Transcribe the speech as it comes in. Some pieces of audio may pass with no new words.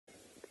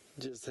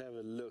Just have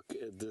a look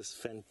at this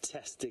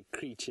fantastic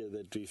creature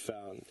that we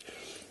found.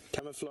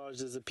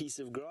 Camouflaged as a piece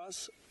of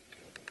grass.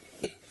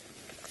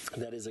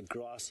 That is a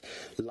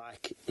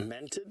grass-like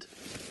mantid.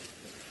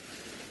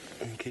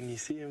 And can you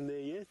see him there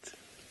yet?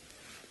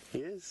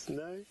 Yes?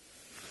 No?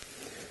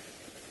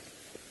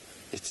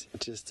 It's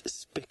just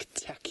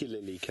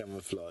spectacularly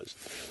camouflaged.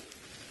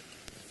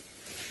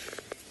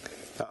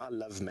 I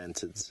love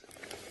mantids.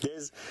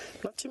 There's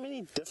not too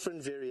many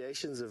different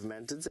variations of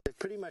mantids. They're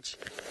pretty much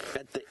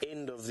at the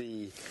end of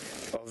the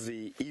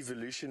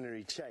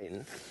evolutionary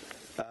chain.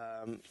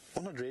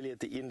 Well, not really at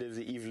the end of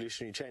the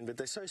evolutionary chain, but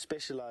they're so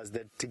specialized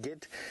that to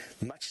get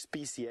much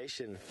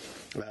speciation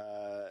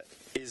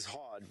is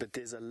hard, but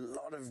there's a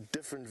lot of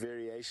different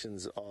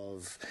variations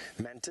of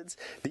mantids.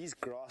 These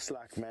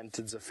grass-like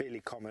mantids are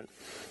fairly common,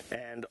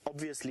 and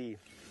obviously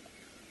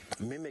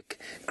mimic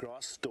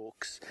grass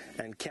stalks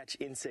and catch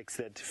insects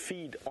that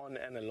feed on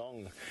and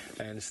along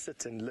and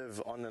sit and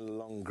live on and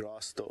along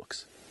grass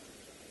stalks.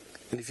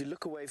 And if you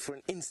look away for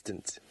an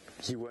instant,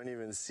 you won't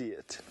even see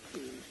it.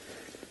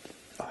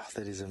 Oh,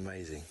 that is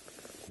amazing.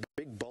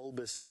 Big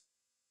bulbous.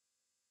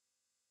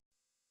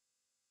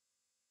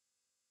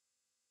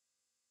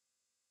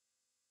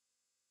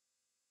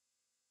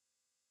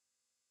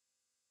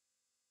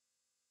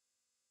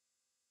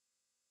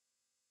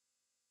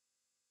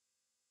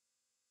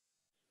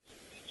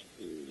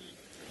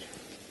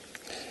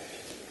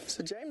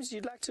 So James,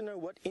 you'd like to know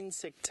what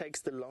insect takes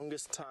the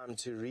longest time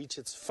to reach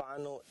its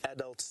final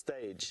adult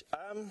stage.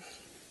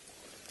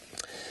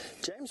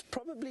 James,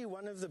 probably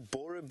one of the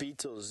borer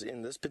beetles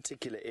in this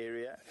particular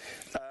area.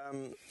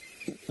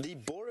 The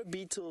borer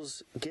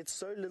beetles get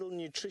so little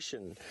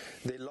nutrition,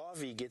 their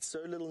larvae get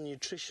so little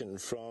nutrition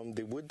from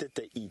the wood that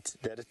they eat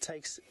that it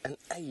takes an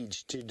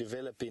age to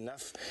develop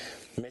enough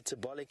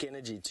metabolic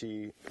energy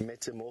to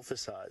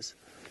metamorphosize.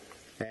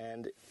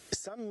 And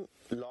some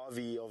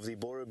larvae of the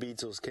borer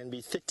beetles can be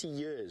 30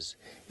 years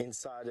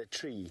inside a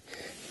tree,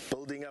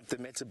 building up the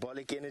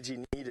metabolic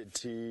energy needed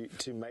to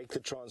make the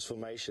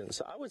transformation.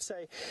 So I would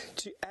say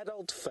to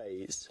adult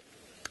phase,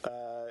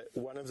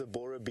 one of the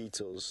borer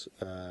beetles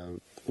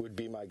would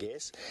be my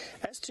guess.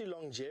 As to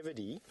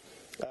longevity,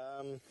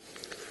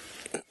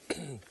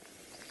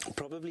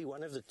 probably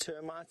one of the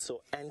termites or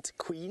ant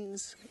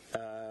queens,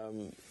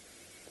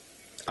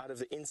 out of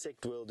the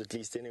insect world at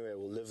least anyway,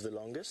 will live the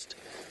longest.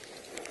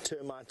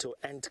 Termite or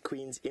ant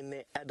queens in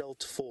their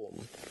adult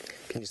form.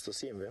 Can you still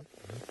see him, bro?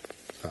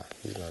 Ah,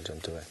 he's now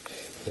jumped away.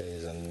 There he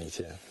is underneath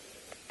here.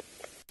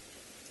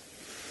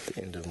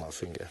 The end of my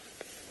finger.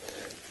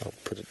 I'll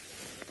put it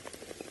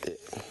there.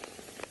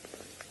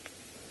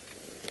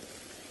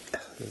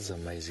 This is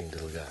an amazing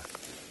little guy.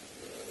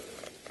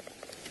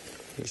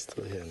 He's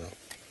still here now.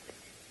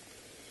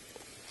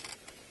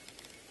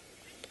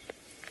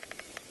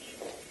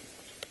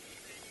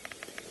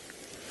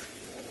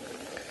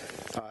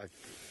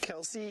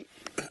 Kelsey,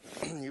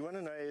 you want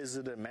to know, is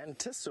it a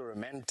mantis or a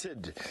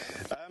mantid?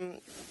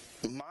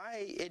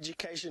 My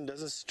education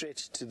doesn't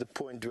stretch to the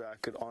point where I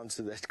could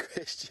answer that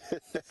question.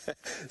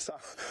 So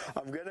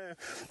I'm gonna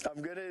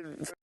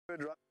throw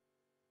it right.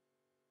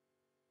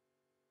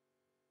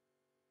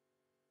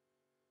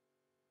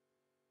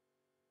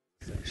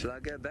 Shall I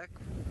go back?